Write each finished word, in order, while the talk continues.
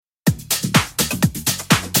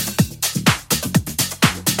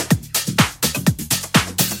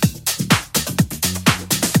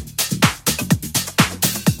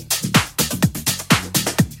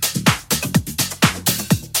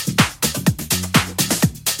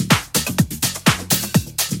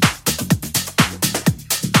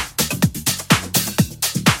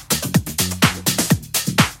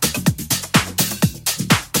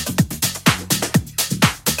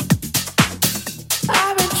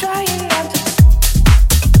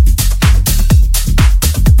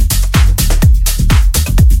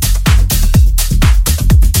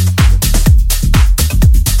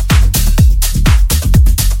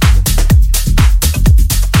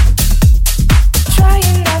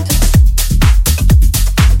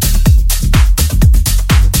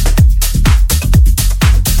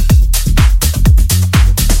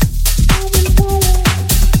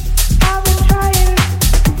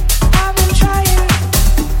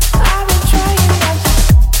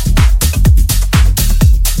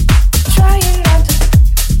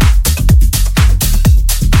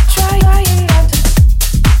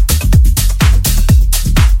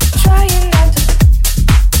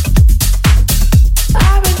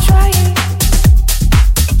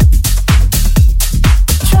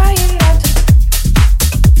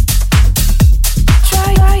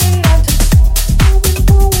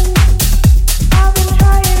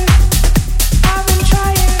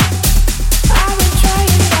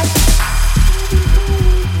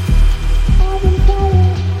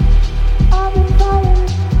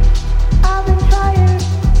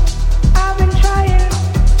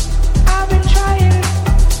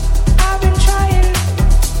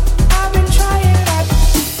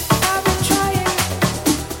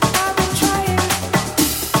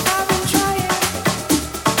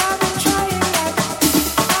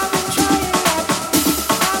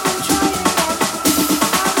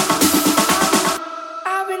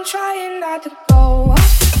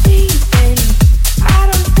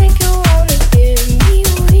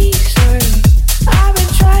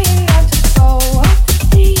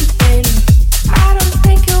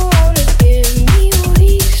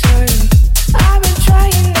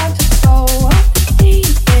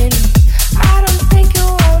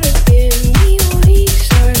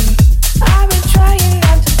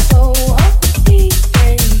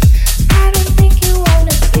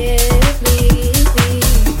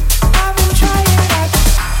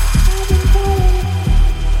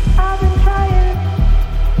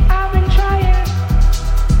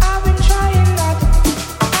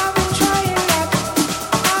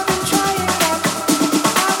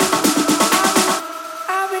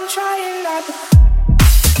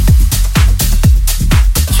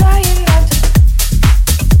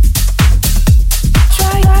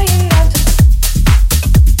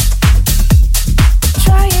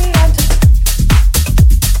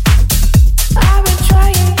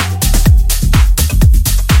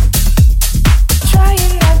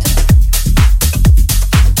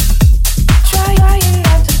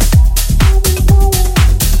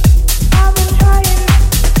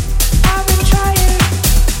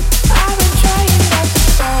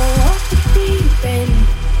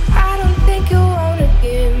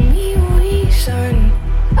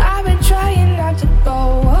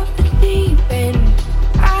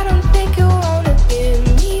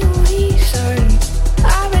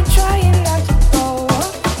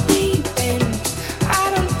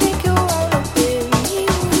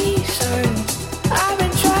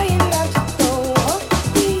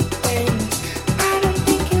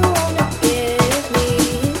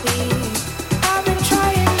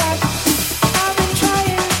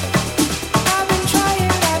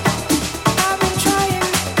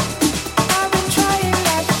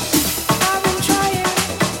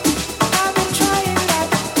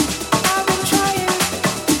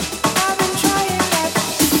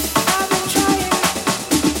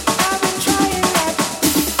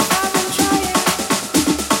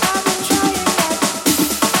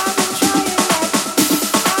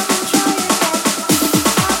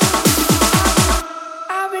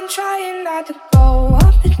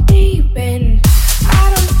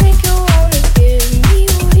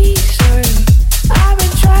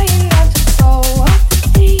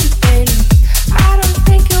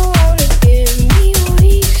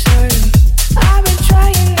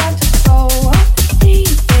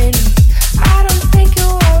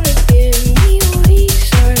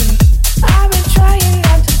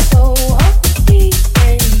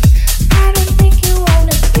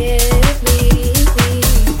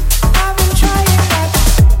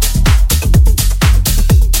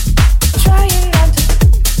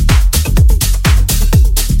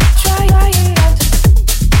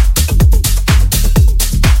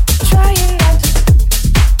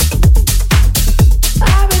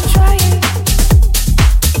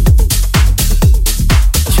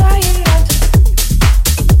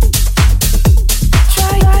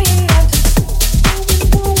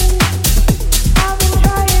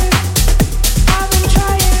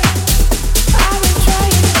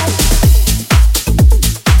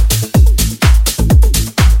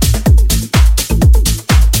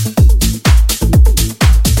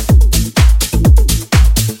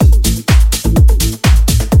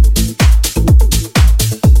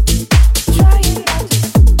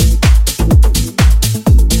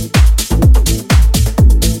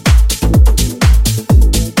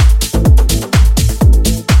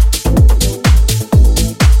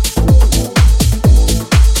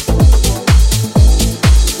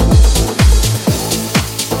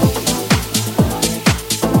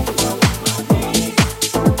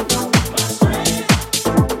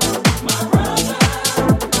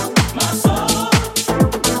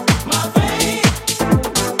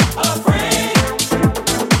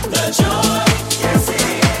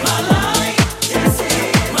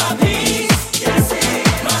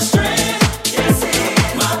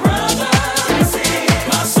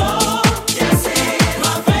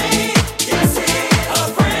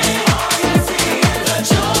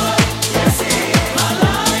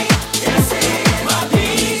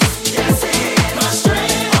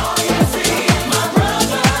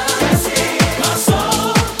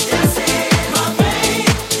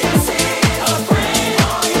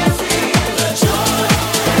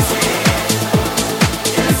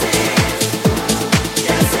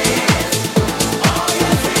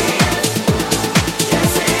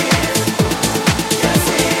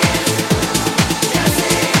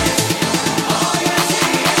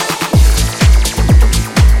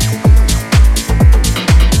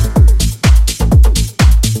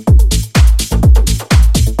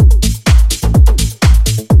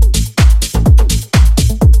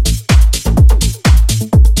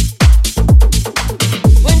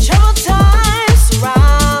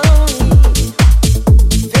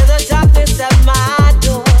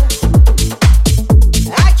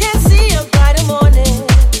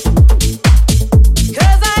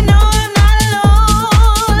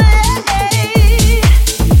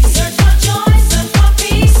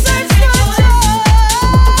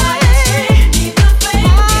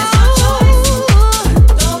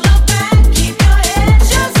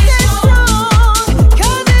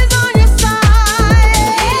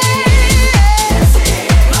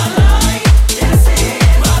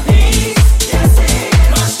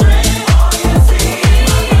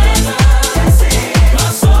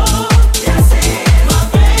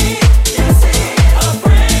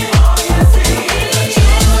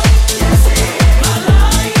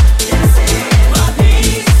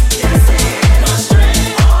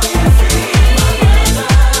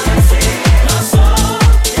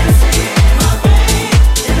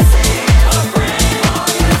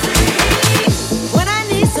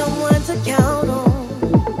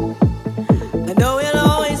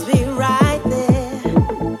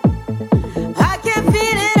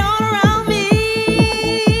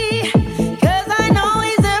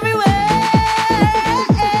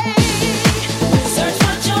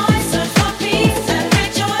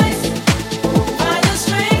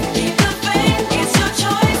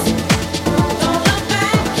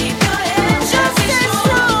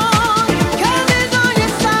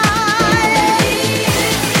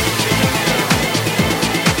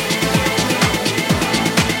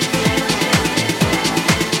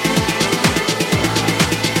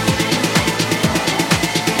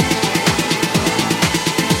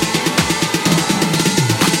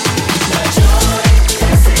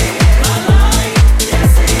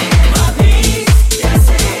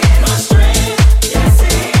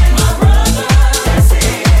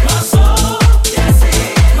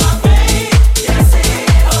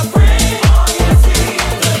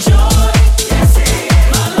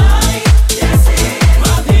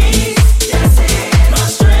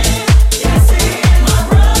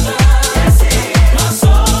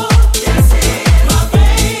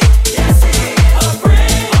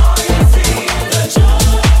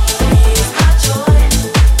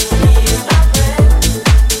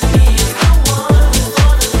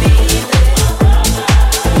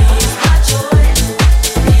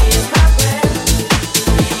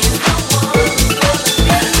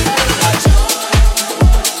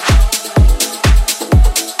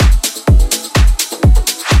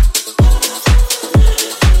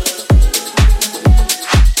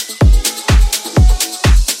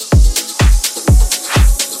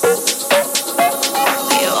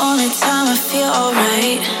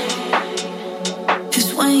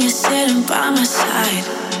my side.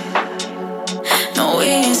 No, we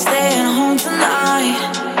ain't staying home tonight.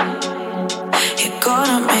 You're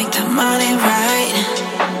gonna make the money right.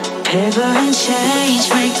 Paper and change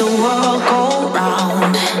make the world go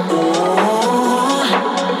round.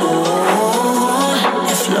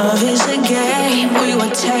 If love is a game, we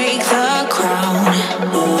would take the crown.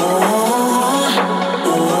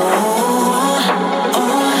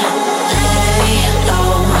 Lay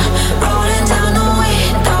low, rolling down the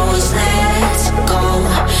windows, let's go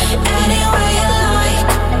anywhere you like.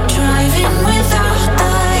 Driving without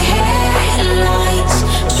the headlights,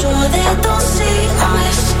 so they don't see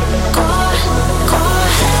us. Go, go,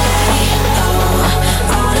 lay low,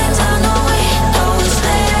 rolling down the windows,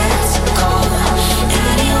 let's go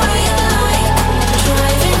anywhere you like.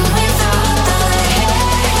 Driving without the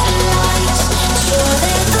headlights, so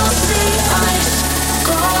they don't see us.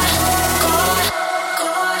 Go, go,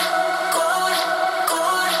 go, go,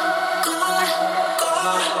 go, go,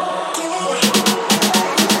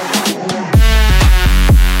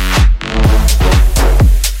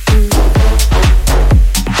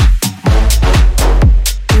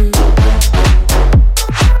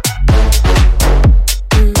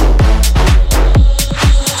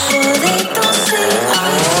 so they don't see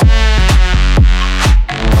us.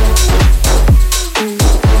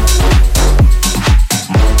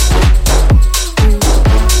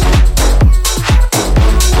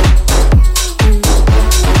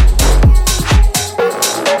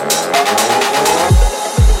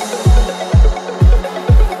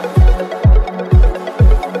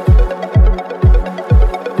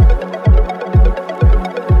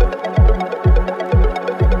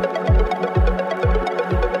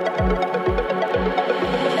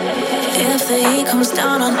 If the heat comes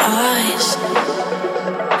down on us,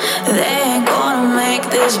 they ain't gonna make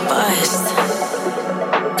this bust.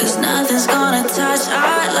 'Cause nothing's gonna touch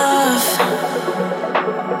our love.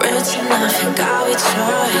 Rich enough and God we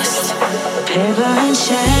trust. Paper and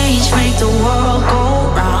change make the world go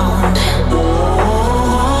round.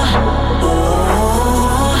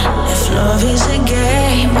 If love is a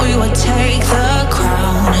game, we would take the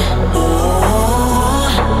crown.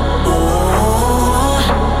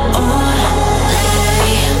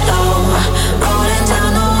 Lay low, rolling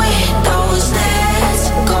down the windows, let's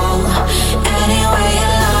go anywhere you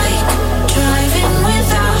like. Driving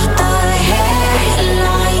without the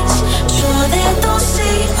headlights, so they don't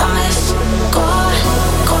see us. Go,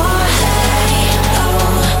 go, lay low,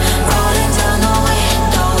 rolling down the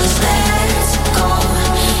windows, let's go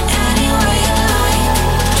anywhere you like.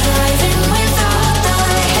 Driving without the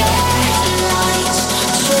headlights,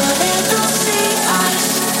 so they don't see us.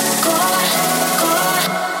 Go, go,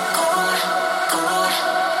 go, go,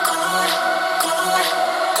 go, go,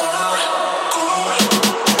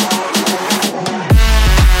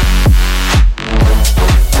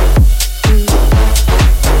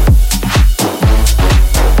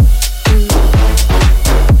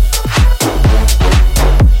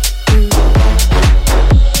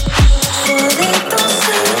 so they don't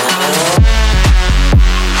see us.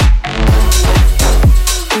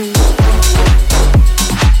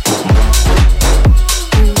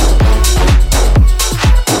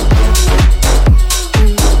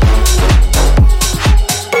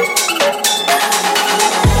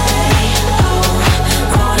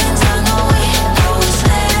 Rolling down the windows,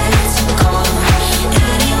 let's go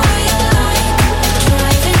anywhere you like.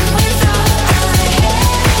 Driving without the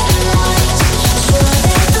headlights, so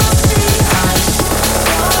they don't see us.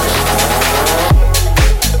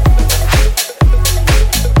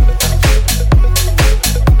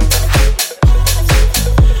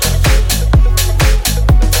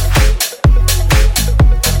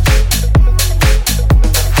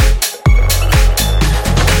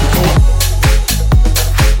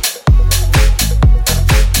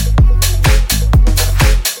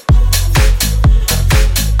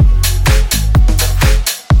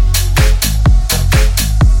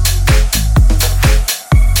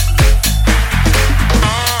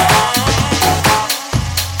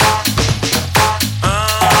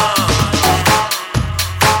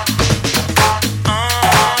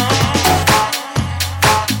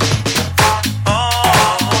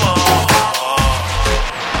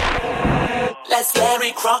 Let's let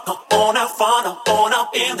it rock up on our fun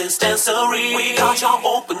up in this dancery. We got you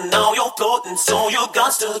open, now you're floating, so you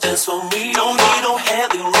got to dance for me. Don't need no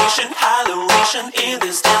hydration in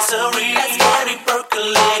this dancery. Let's get it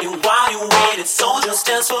percolating while you waiting, so just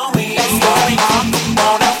dance for me. Let's let it rock up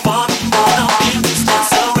on our fun up in this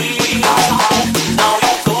dancery. We got you open, now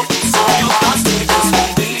you're floating, so you got to dance for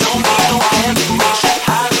me. Don't need no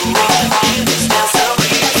hydration in this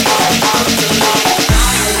dancery. Let's get it percolating.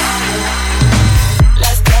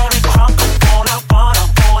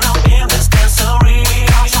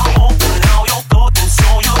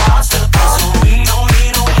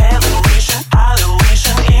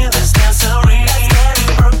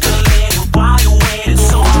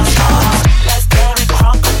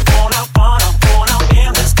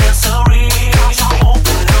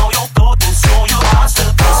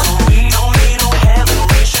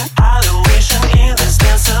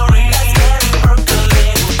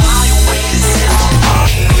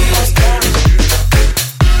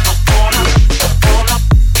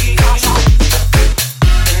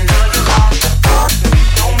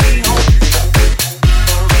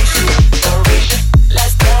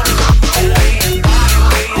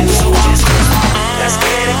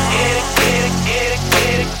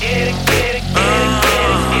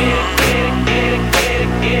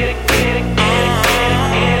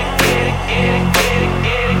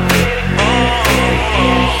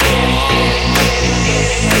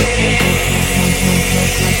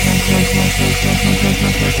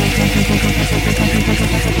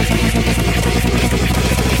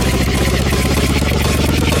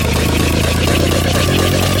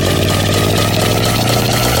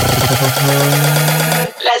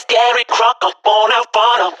 rock up on our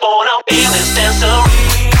fun up on our in this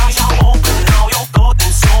dancery. Got you open, now you're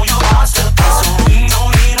golden, so you got to dance with me. No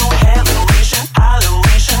need no hesitation,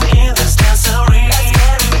 holleration in this dancery. Let's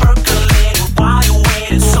get it percolating while you're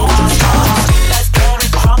waiting, so just start. Let's get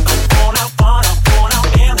it crunk up on our fun up on our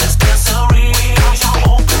in this dancery. Got you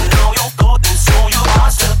open, now you're golden, so you got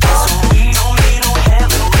to dance with me. No need no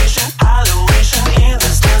hesitation, holleration in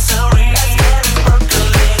this dancery. Let's get it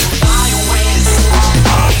percolating while you're waiting, so just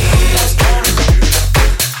start. Let's get it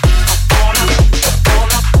up on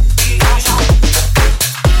up, got you.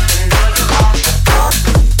 And now you got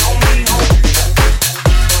don't need no hesitation.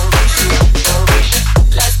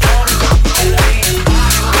 Let's get it percolating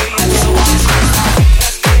while you're waiting, so just start.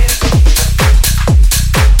 Let's get it.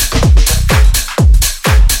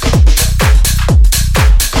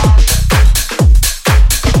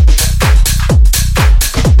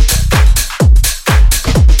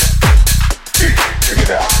 Check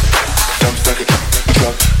it out. Jump, suck it,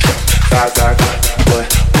 truck, side, side, what,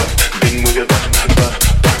 big move your butt.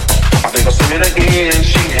 I think I'll sing it again.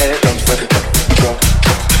 She had jump, suck it, truck,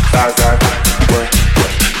 side, side, what,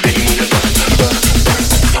 big move your butt.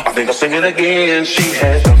 I think I'll sing it again. She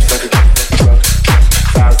had jump, suck it, truck,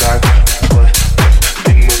 side, side, what,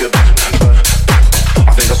 big move your butt. I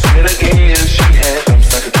think I'll sing it again. She had jump,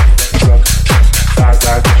 suck it, truck, side,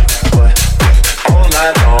 side, what, all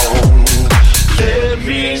night long. Let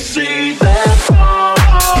me see that song,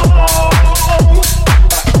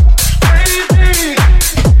 baby.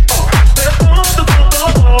 That song.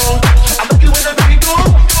 I like it when the beat go,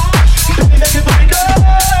 baby, make it booty go.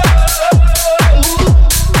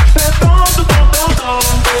 That song,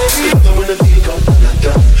 baby. When the beat go,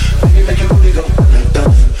 baby, make it booty go.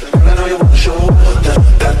 Girl, I know you wanna show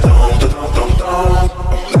that song.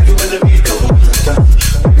 Like it when the beat go,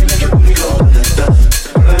 baby, make it booty go.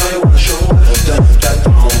 Girl, I know you wanna show that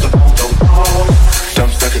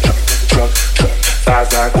jump, suck it, truck, side,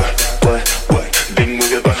 side, what, big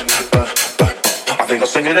move your butt. I think I'll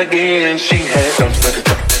sing it again. She had jump, suck it,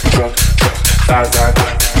 truck, side, side,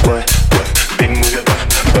 what, big move your butt.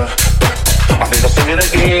 I think I'll sing it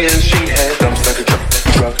again. She had jump, suck it,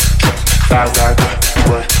 truck, side, side,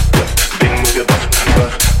 what, big move your butt.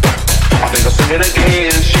 I think I'll sing it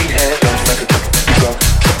again. She had jump, suck it, truck,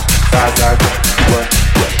 side, side, what,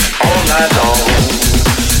 all night long.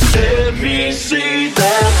 Let me see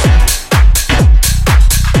that.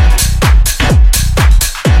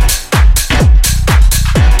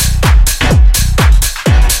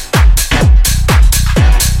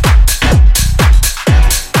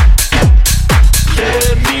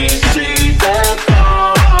 Let me see that.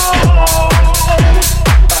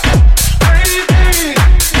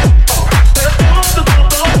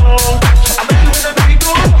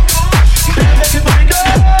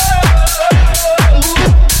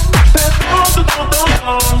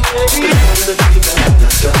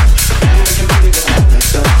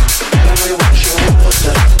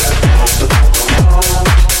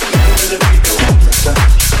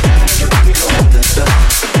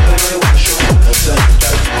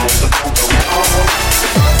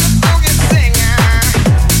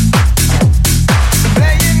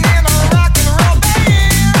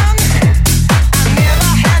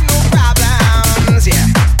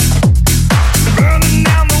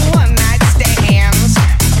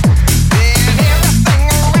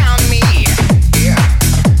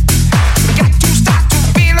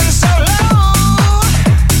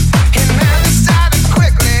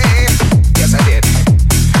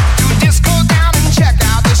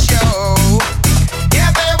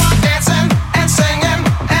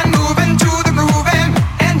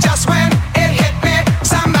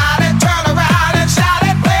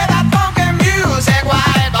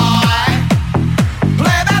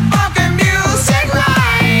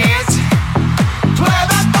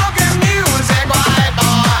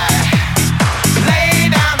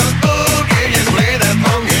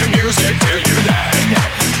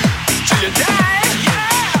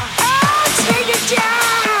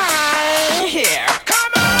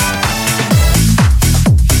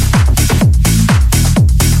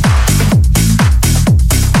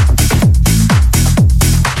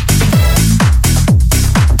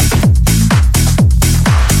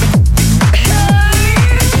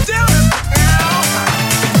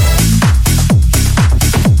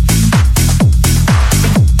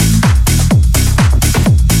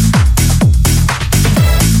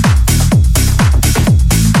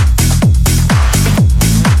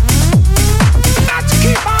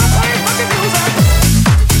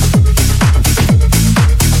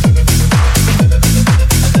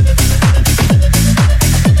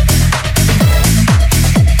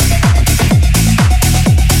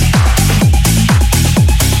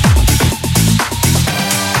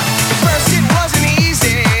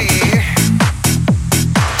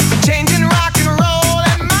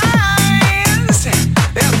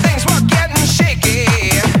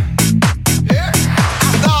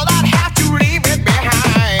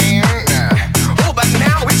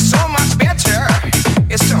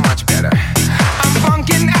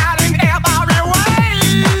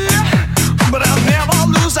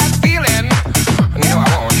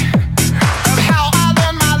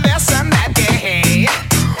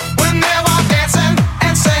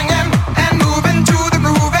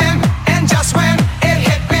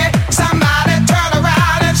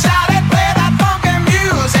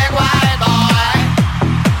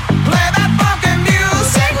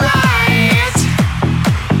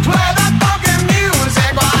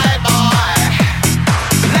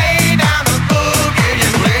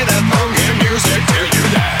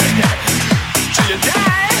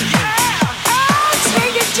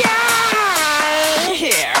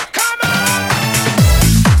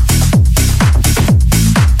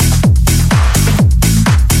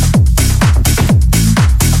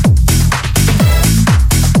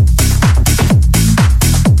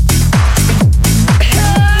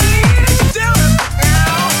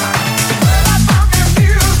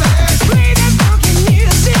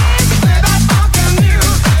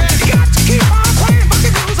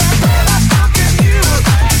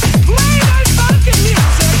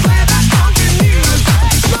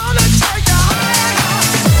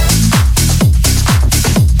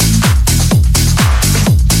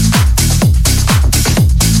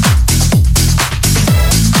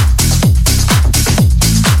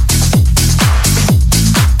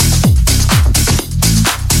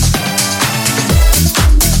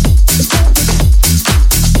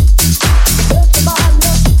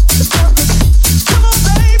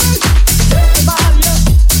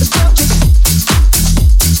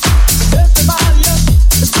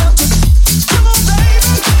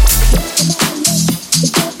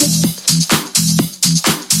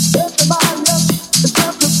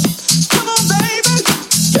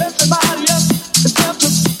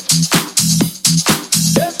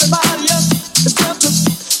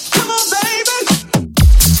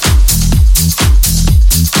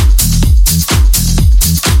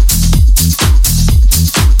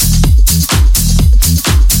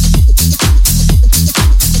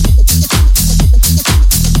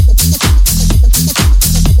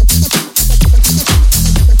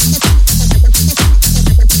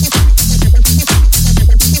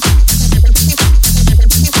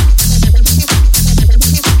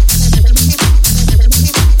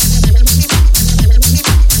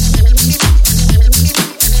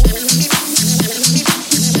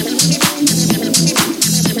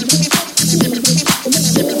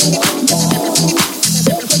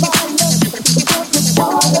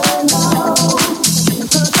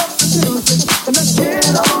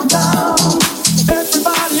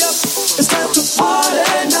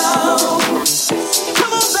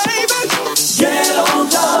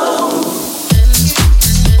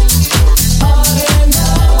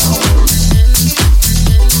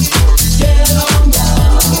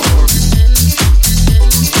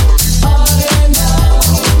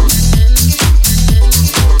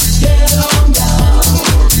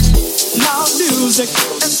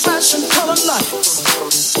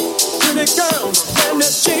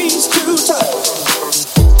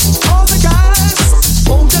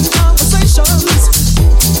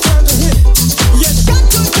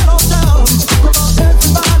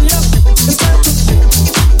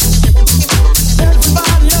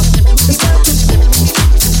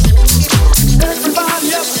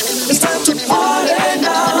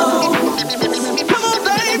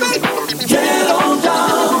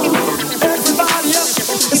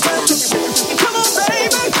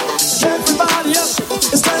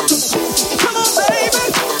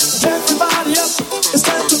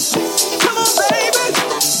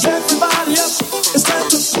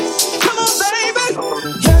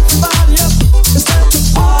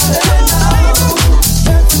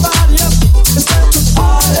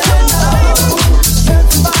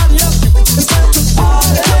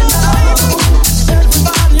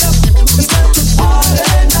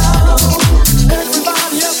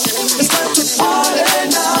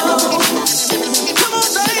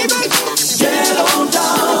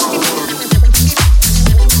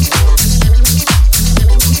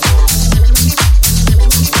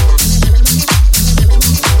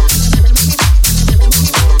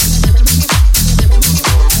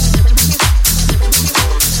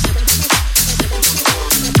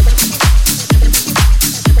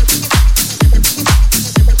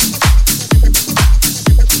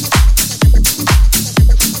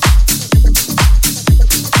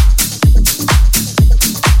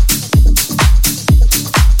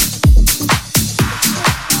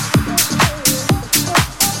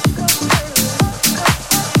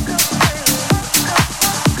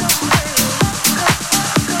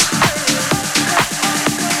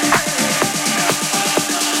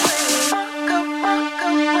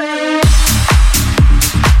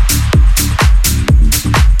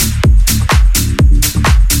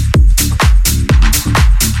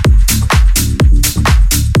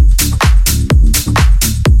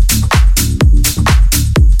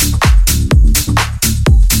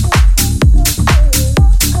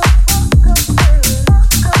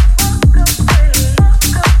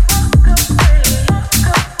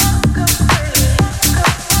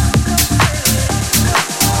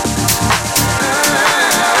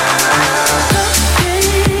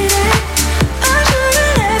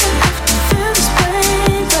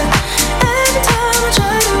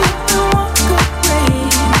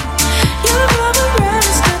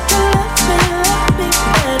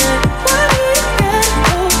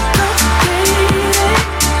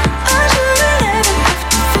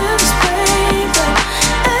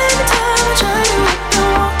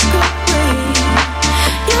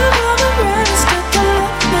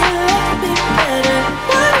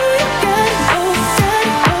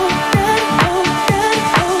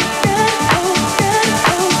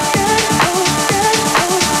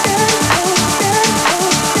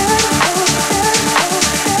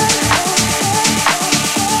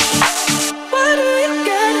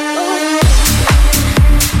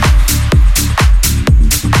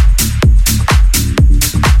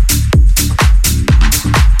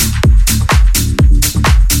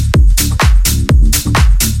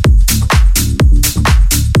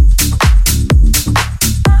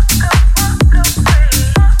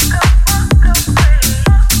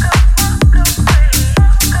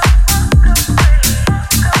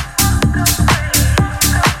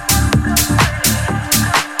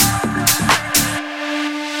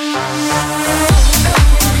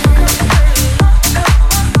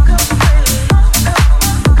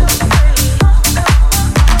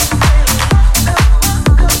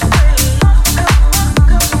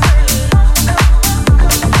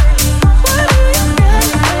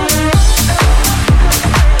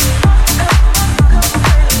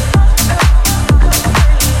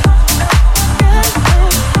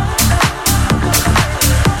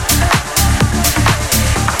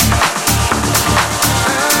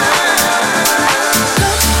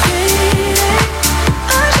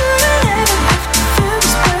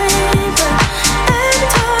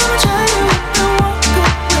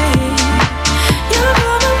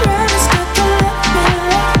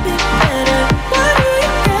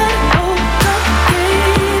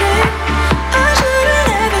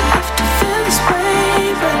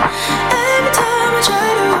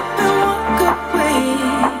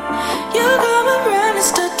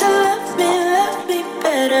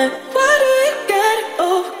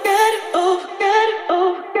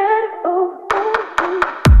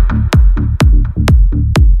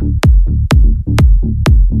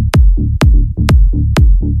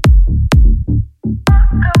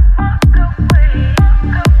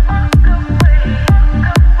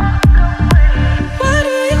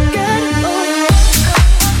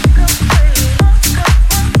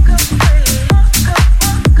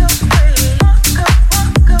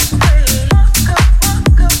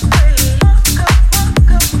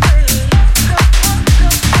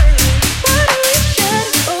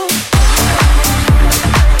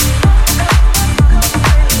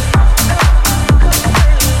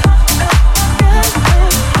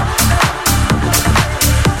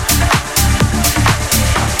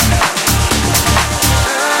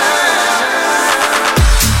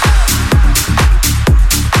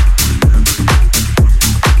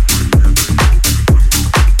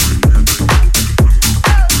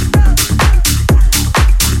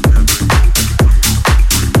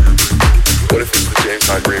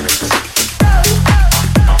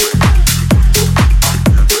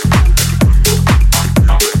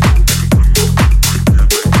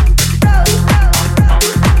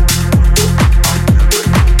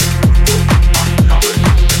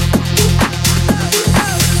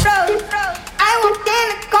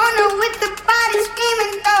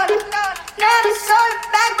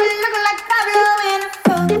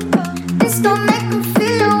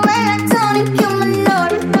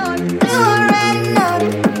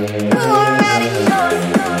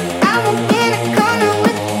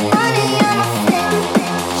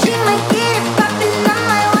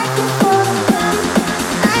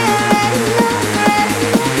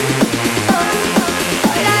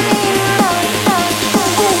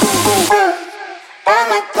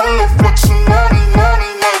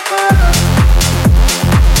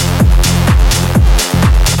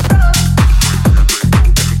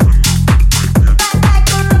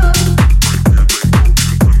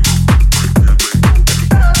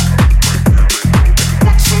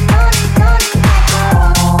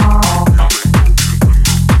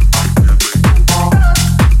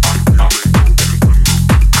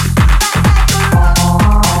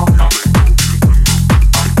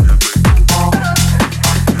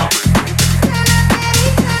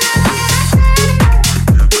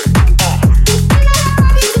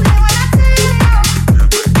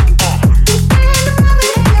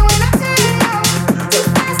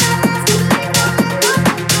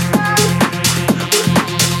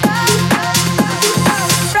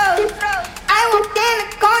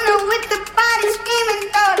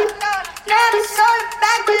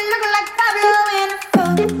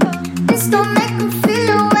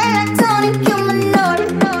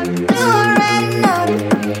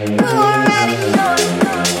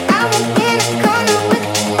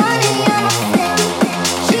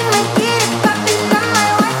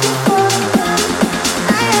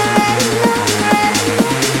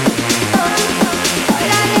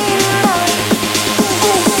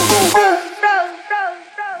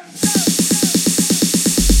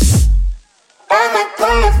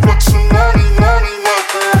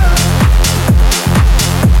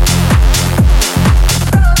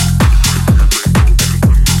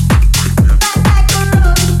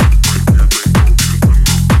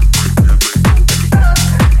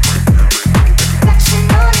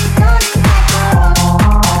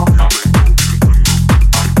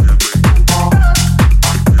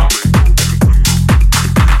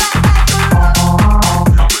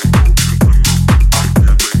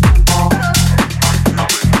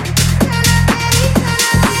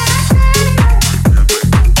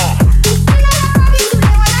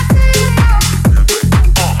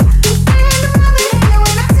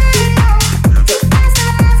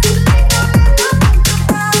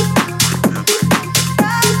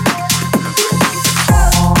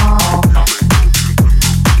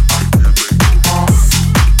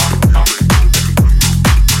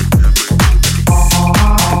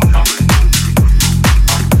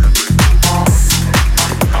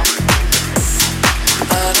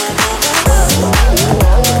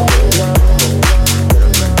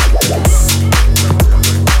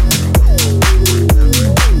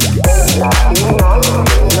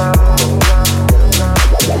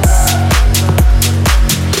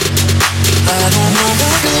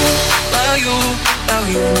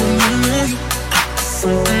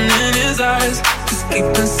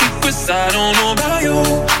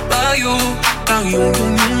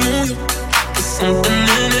 There's something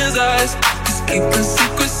in his eyes. He's keeping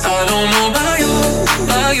secrets. I don't know about you.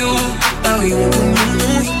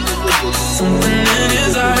 There's something in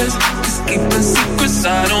his eyes. He's keeping secrets.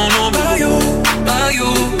 I don't know about you.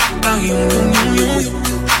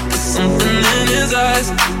 There's something in his eyes.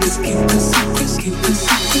 He's keeping secrets, keeping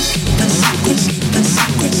secrets, keeping secrets, keeping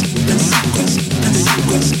secrets, keeping secrets, keeping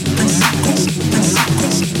secrets, keeping secrets, keeping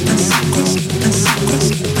secrets, keeping secrets, keeping secrets, keeping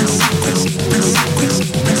secrets, keeping secrets, keeping secrets,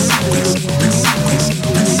 keeping secrets, keeping secrets,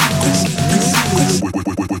 keeping secrets.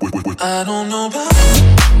 I don't know about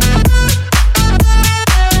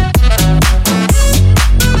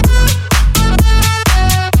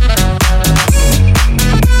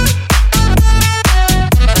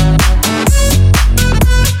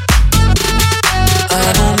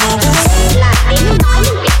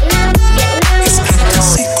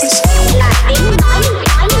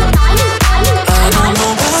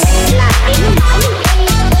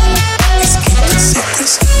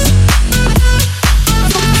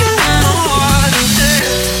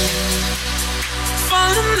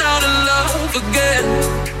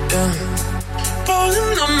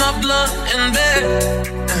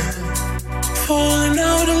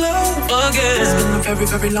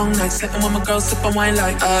very long night, sitting with my girl, sipping wine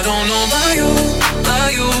like I don't know about you.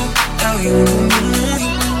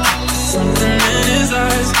 Something in his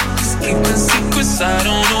eyes, he's keeping secrets. I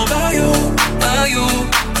don't know about you.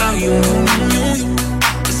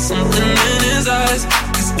 There's something in his eyes,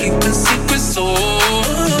 he's keeping secrets.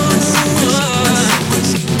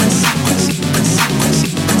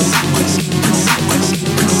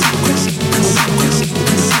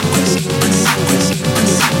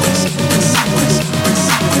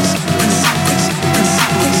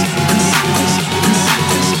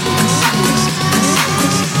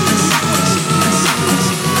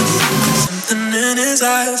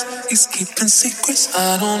 Eyes, he's keeping secrets.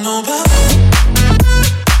 I don't know about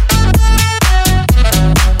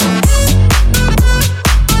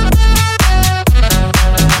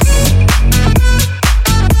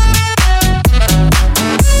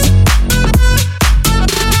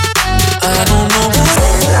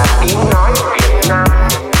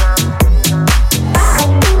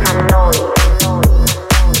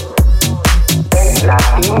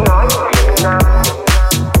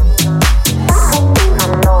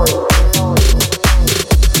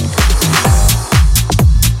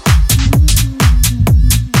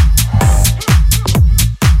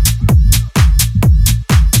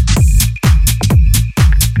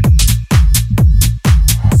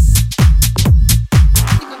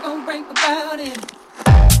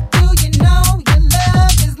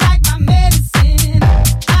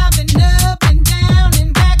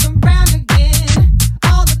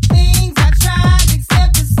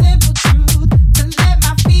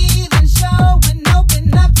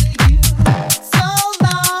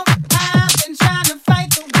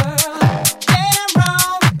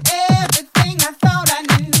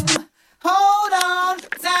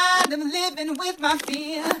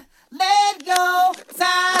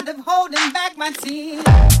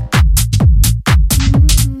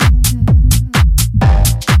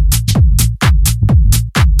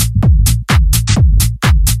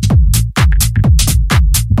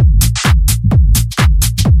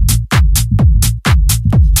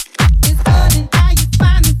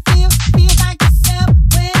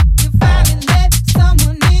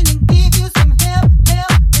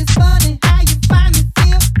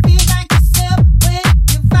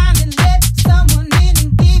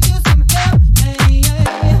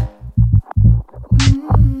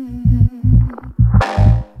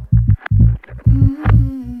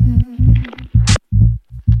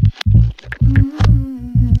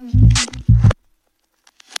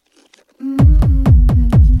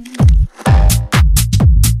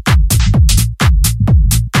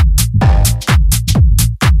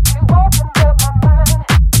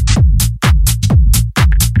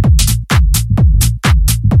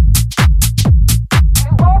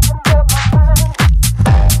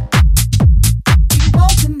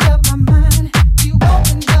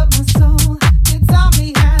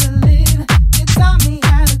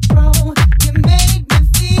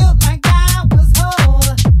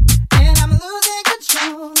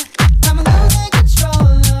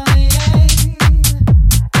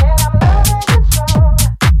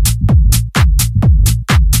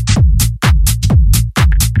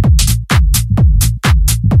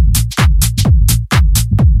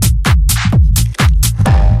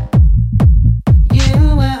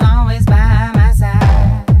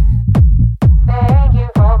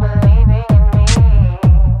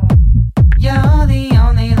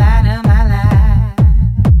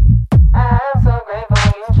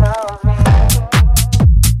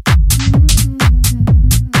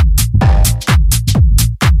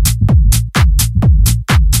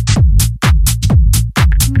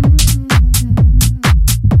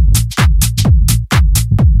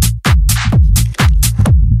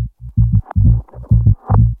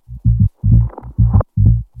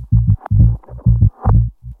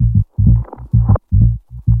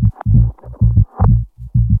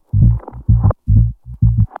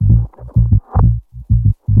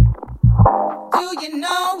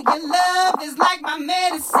Your love is like my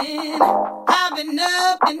medicine. I've been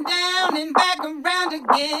up and down and back around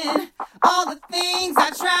again. All the things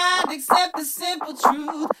I tried, except the simple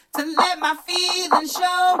truth. To let my feelings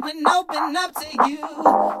show and open up to you.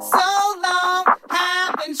 So long,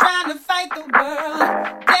 I've been trying to fight the world.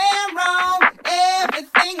 Damn wrong,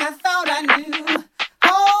 everything I thought I knew.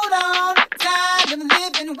 Hold on, tired of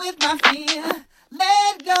living with my fear.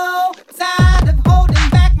 Let go, tired of holding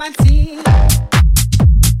back my tears.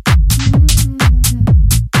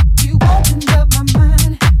 You opened up my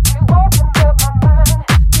mind.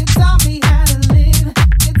 You taught me how to live.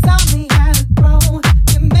 You taught me how to grow.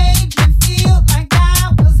 You made me feel like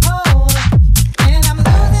I was whole. And I'm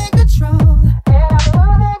losing control. And I'm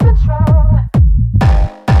losing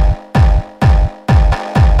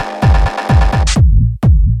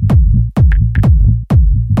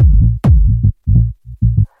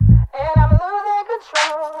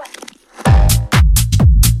control.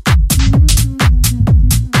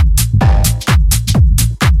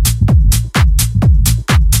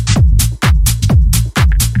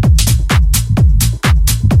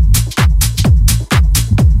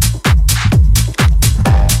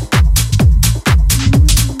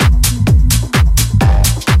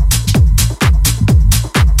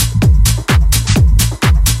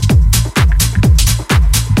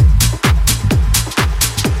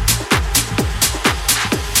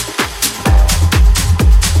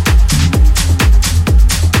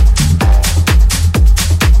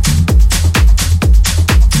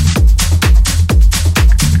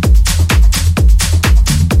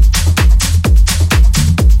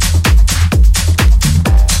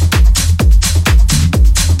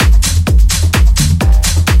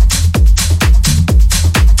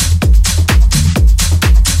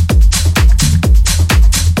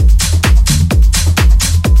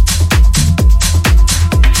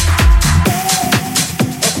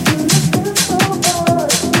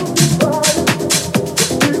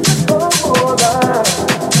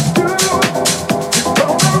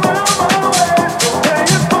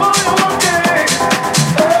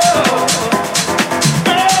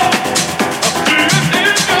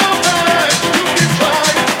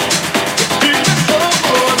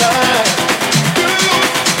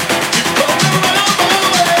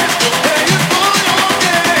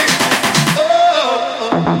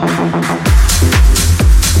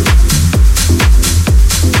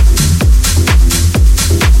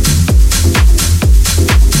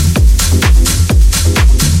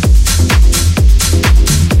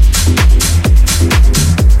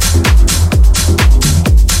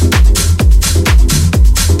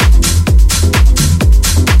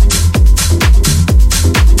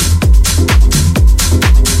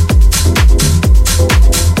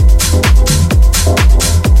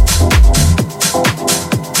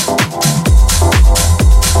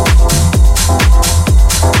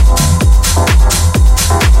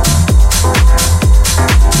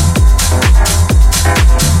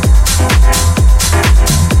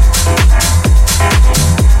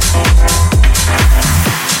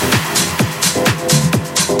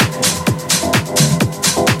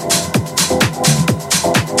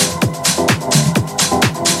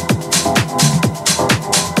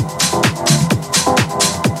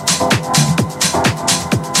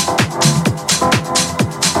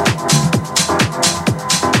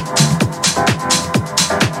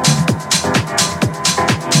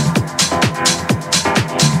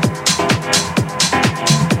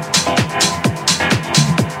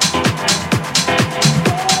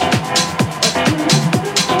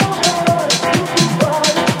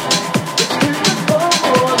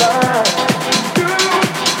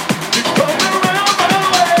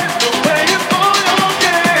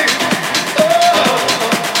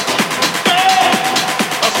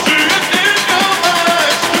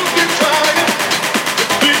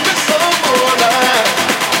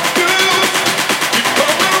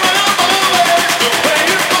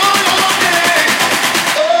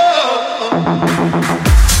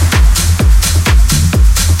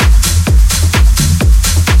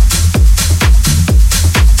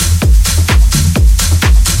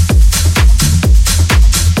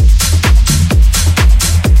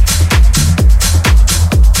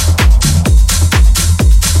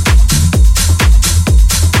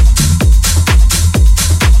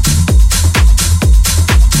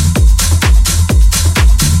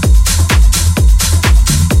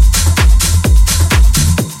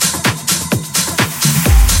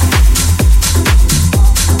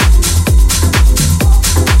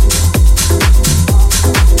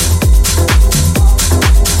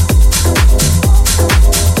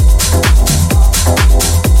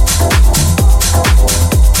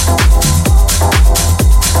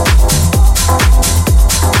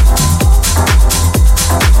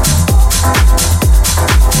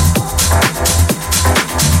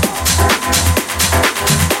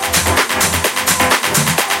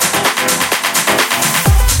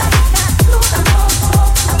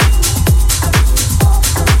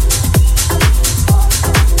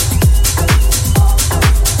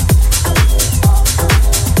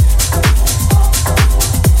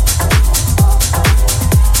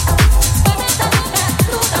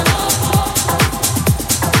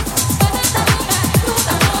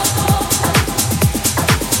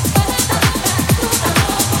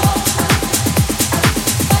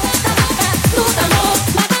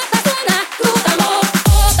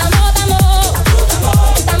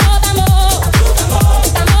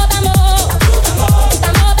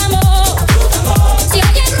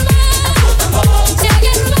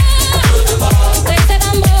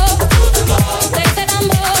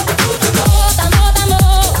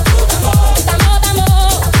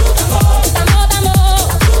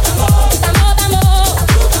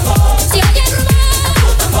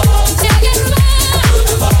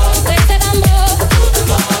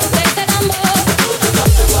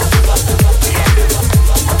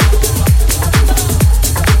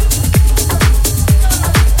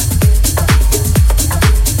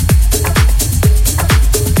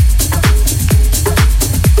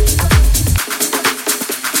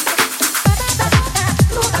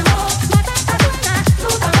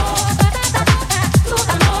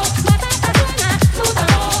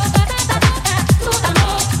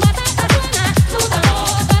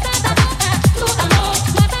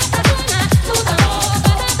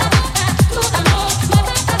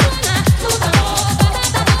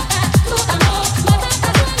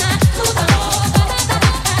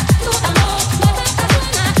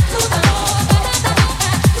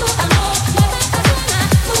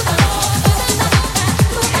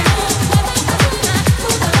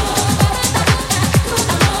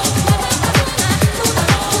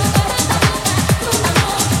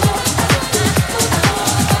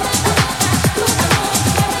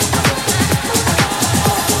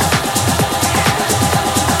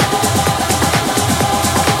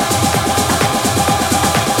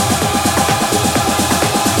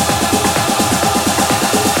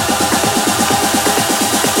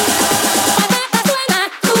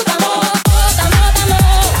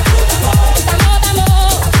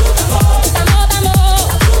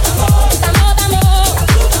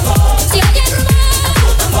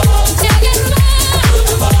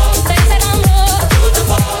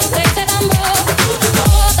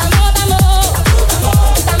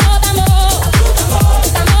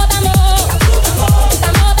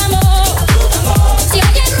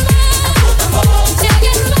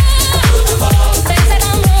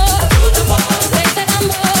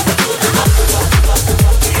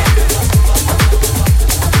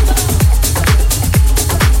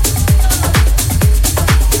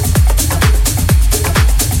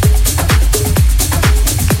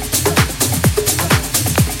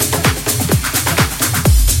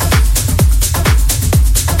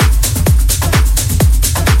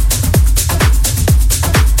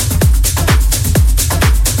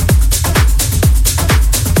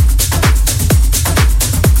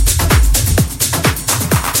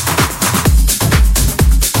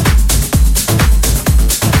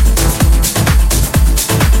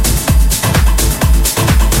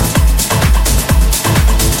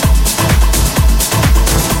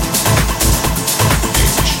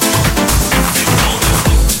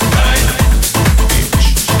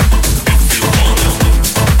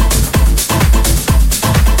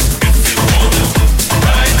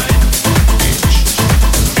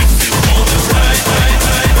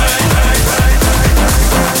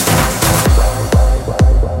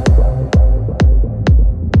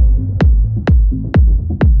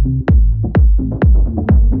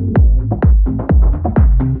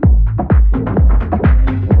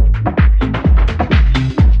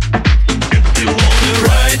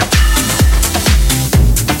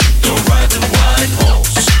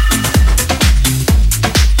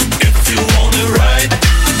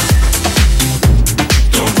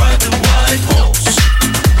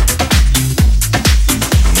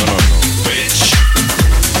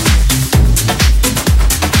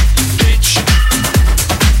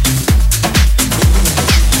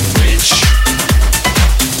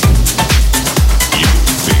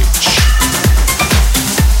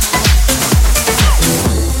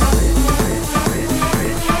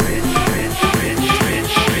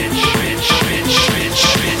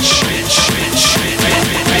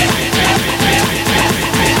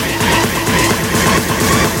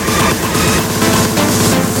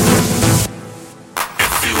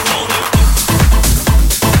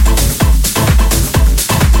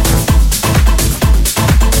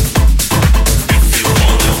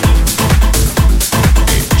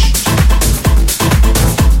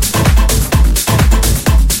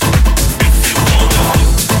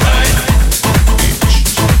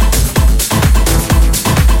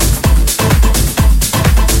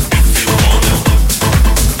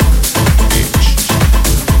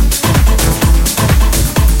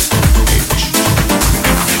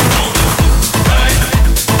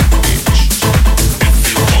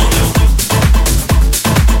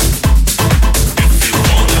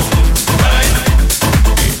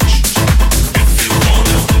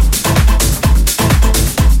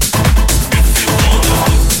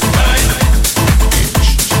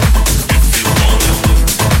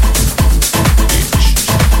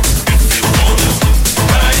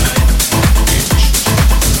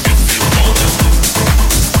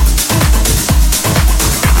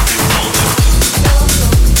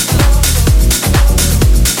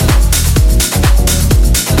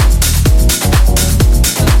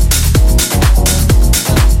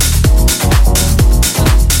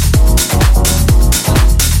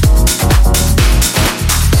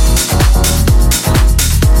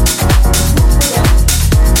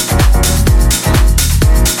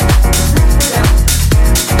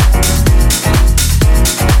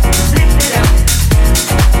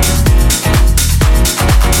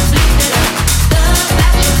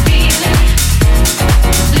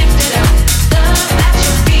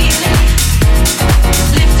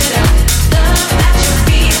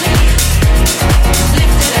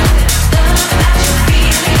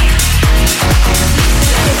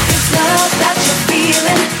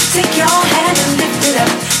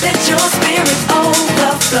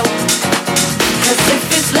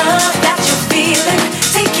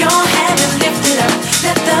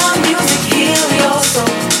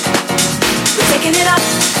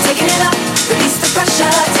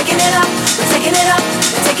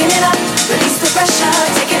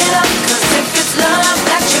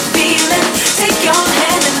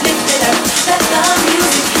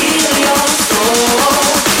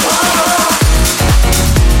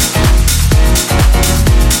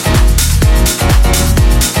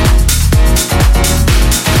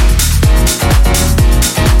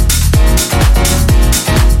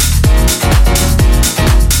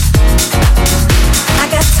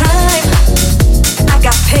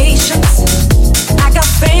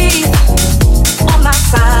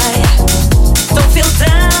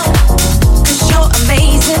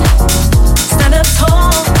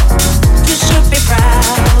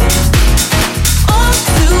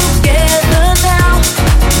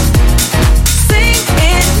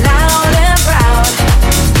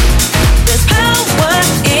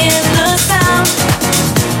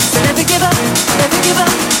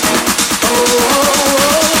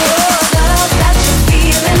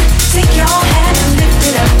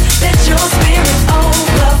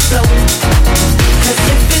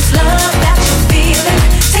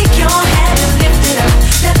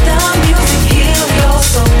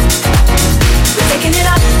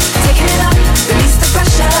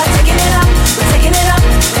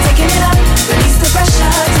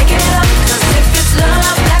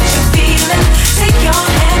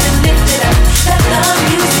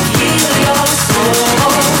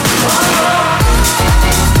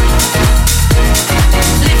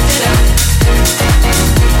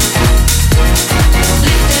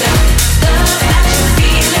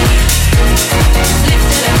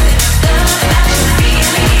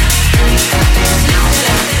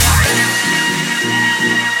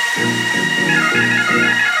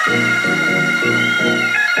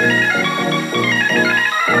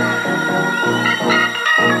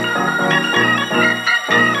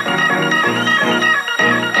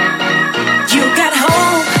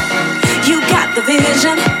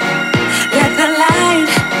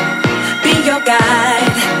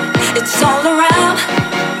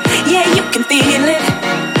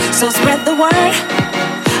 word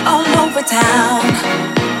all over town.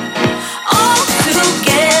 All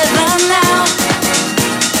together now.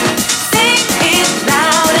 Sing it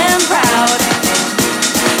loud and proud.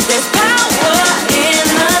 There's power in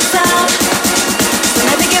the sound. So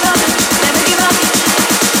never give up, never give up.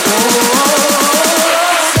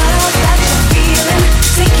 Love that you're feeling,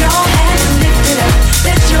 take your hand and lift it up.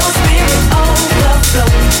 Let your spirit overflow.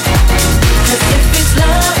 'Cause if it's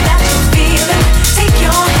love that you're feeling, take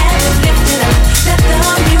your hand and lift it up. Let the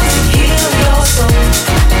music heal your soul.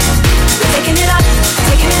 We're taking it up,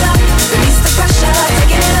 release the pressure,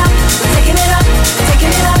 taking it up, we're taking it up, we're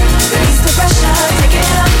taking it up, release the pressure, taking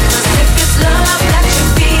it up. 'Cause if it's love that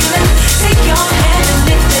you're feeling, take your hand and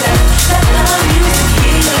lift it up. Let the music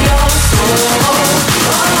heal your soul.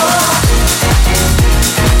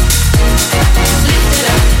 Lift it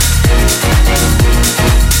up.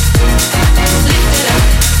 Lift it up.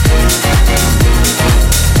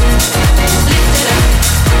 Lift it up.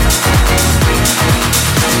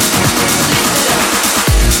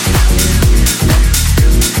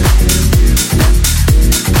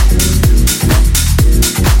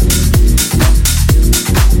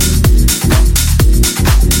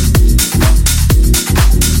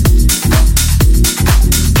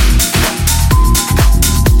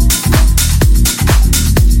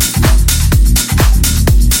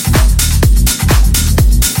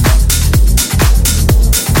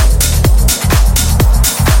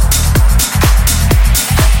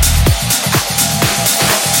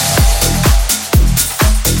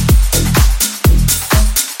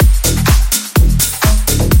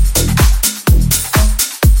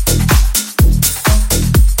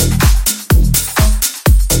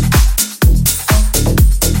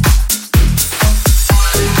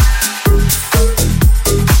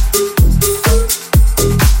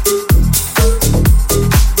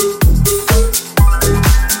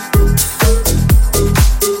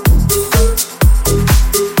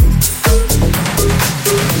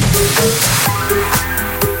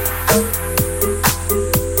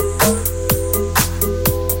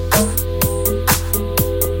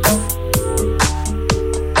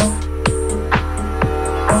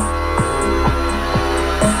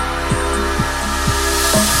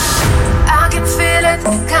 I can feel it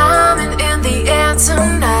coming in the air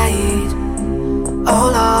tonight. Oh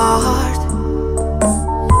Lord,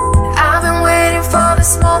 I've been waiting for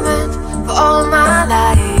this moment for all my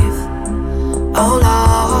life. Oh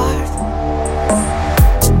Lord,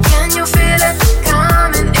 can you feel it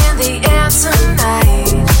coming in the air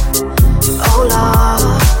tonight? Oh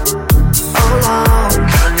Lord, oh Lord,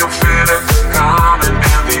 Can you feel it coming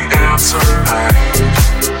in the air tonight?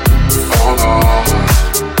 Oh Lord,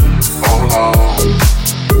 oh Lord.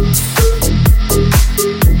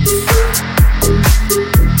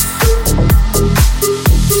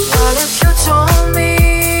 well if you told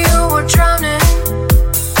me you were drowning,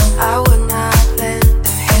 I would not lend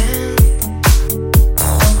a hand.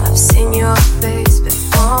 I've seen your face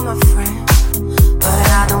before, my friend, but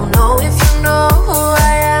I don't know if you know who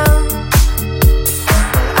I am.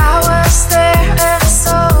 I was there and I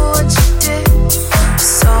saw what you did. I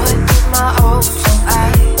saw it with my own two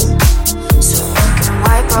eyes. So you can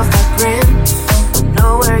wipe off that grin. I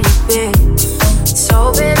know where you've been. It's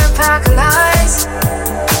all been a pack of lies.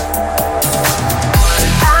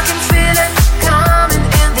 I can feel it coming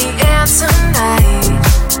in the air tonight.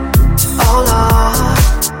 Oh Lord,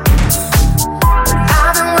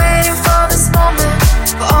 I've been waiting for this moment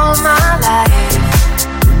for all my life.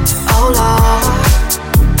 Oh Lord,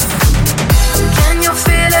 can you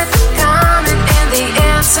feel it coming in the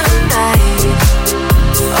air tonight?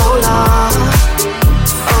 Oh Lord,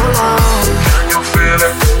 oh Lord, Can you feel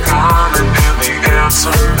it coming in the air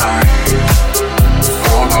tonight?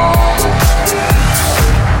 Oh Lord.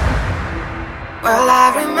 well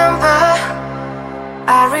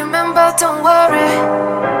I remember, don't worry.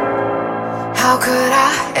 How could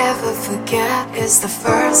I ever forget? It's the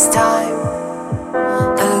first time,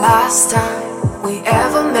 the last time we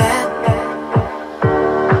ever met.